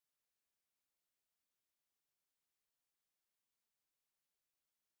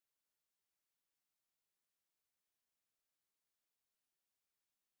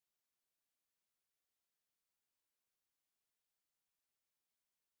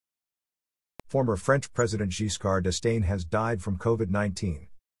Former French President Giscard d'Estaing has died from COVID-19.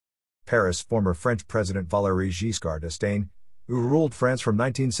 Paris. Former French President Valéry Giscard d'Estaing, who ruled France from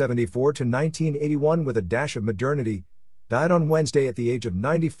 1974 to 1981 with a dash of modernity, died on Wednesday at the age of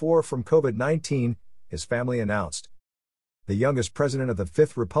 94 from COVID-19, his family announced. The youngest president of the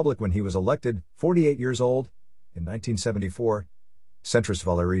Fifth Republic when he was elected, 48 years old, in 1974, centrist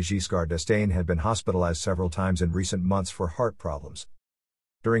Valéry Giscard d'Estaing had been hospitalized several times in recent months for heart problems.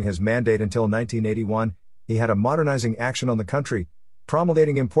 During his mandate until 1981, he had a modernizing action on the country,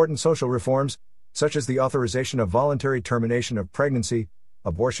 promulgating important social reforms, such as the authorization of voluntary termination of pregnancy,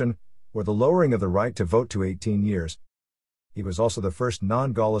 abortion, or the lowering of the right to vote to 18 years. He was also the first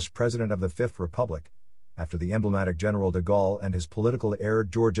non-Gaullist president of the Fifth Republic, after the emblematic General de Gaulle and his political heir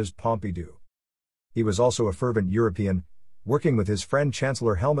Georges Pompidou. He was also a fervent European, working with his friend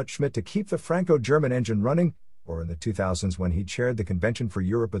Chancellor Helmut Schmidt to keep the Franco-German engine running, or in the 2000s when he chaired the Convention for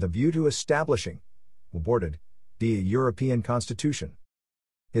Europe with a view to establishing, aborted, the European Constitution.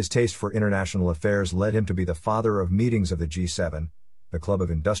 His taste for international affairs led him to be the father of meetings of the G7, the club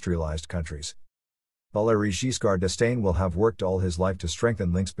of industrialized countries. Valéry Giscard d'Estaing will have worked all his life to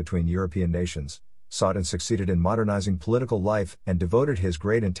strengthen links between European nations, sought and succeeded in modernizing political life, and devoted his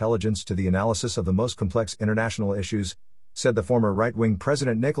great intelligence to the analysis of the most complex international issues, said the former right-wing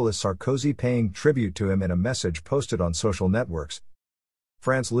President Nicolas Sarkozy, paying tribute to him in a message posted on social networks.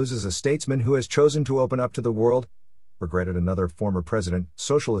 France loses a statesman who has chosen to open up to the world, regretted another former president,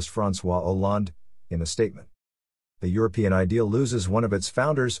 socialist François Hollande, in a statement. The European ideal loses one of its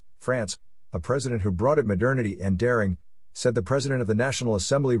founders, France, a president who brought it modernity and daring, said the President of the National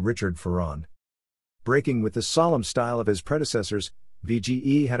Assembly Richard Ferrand. Breaking with the solemn style of his predecessors,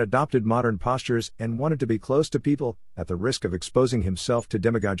 VGE had adopted modern postures and wanted to be close to people, at the risk of exposing himself to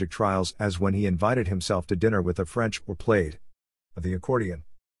demagogic trials, as when he invited himself to dinner with the French or played the accordion.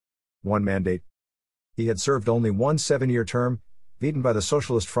 One mandate. He had served only one 7-year term, beaten by the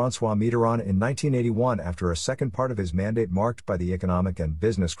socialist François Mitterrand in 1981 after a second part of his mandate marked by the economic and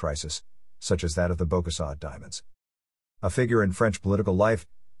business crisis, such as that of the Bocasad diamonds. A figure in French political life,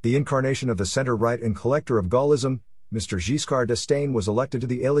 the incarnation of the center-right and collector of Gaullism, Mr. Giscard d'Estaing was elected to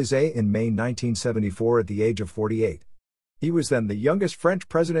the Élysée in May 1974 at the age of 48. He was then the youngest French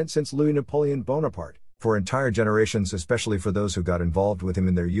president since Louis-Napoléon Bonaparte. For entire generations, especially for those who got involved with him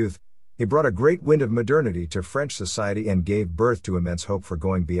in their youth, he brought a great wind of modernity to French society and gave birth to immense hope for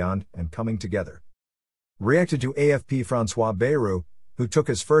going beyond and coming together. Reacted to AFP François Bayrou, who took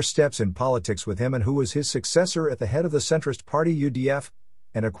his first steps in politics with him and who was his successor at the head of the centrist party UDF,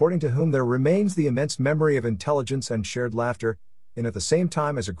 and according to whom there remains the immense memory of intelligence and shared laughter, in at the same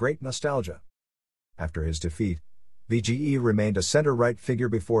time as a great nostalgia. After his defeat, VGE remained a center-right figure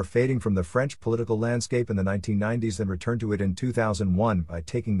before fading from the French political landscape in the 1990s and returned to it in 2001 by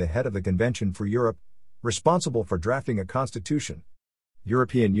taking the head of the Convention for Europe, responsible for drafting a constitution.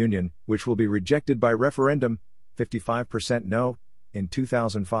 European Union, which will be rejected by referendum, 55% no, in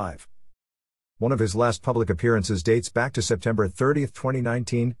 2005. One of his last public appearances dates back to September 30,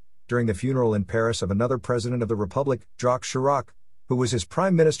 2019, during the funeral in Paris of another president of the Republic, Jacques Chirac, who was his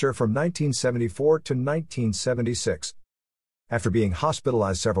prime minister from 1974 to 1976. After being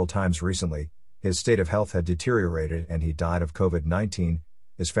hospitalized several times recently, his state of health had deteriorated and he died of COVID-19,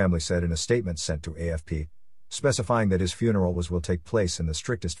 his family said in a statement sent to AFP, specifying that his funeral will take place in the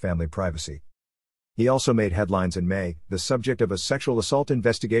strictest family privacy. He also made headlines in May, the subject of a sexual assault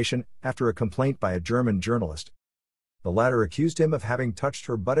investigation, after a complaint by a German journalist. The latter accused him of having touched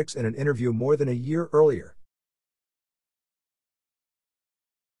her buttocks in an interview more than a year earlier.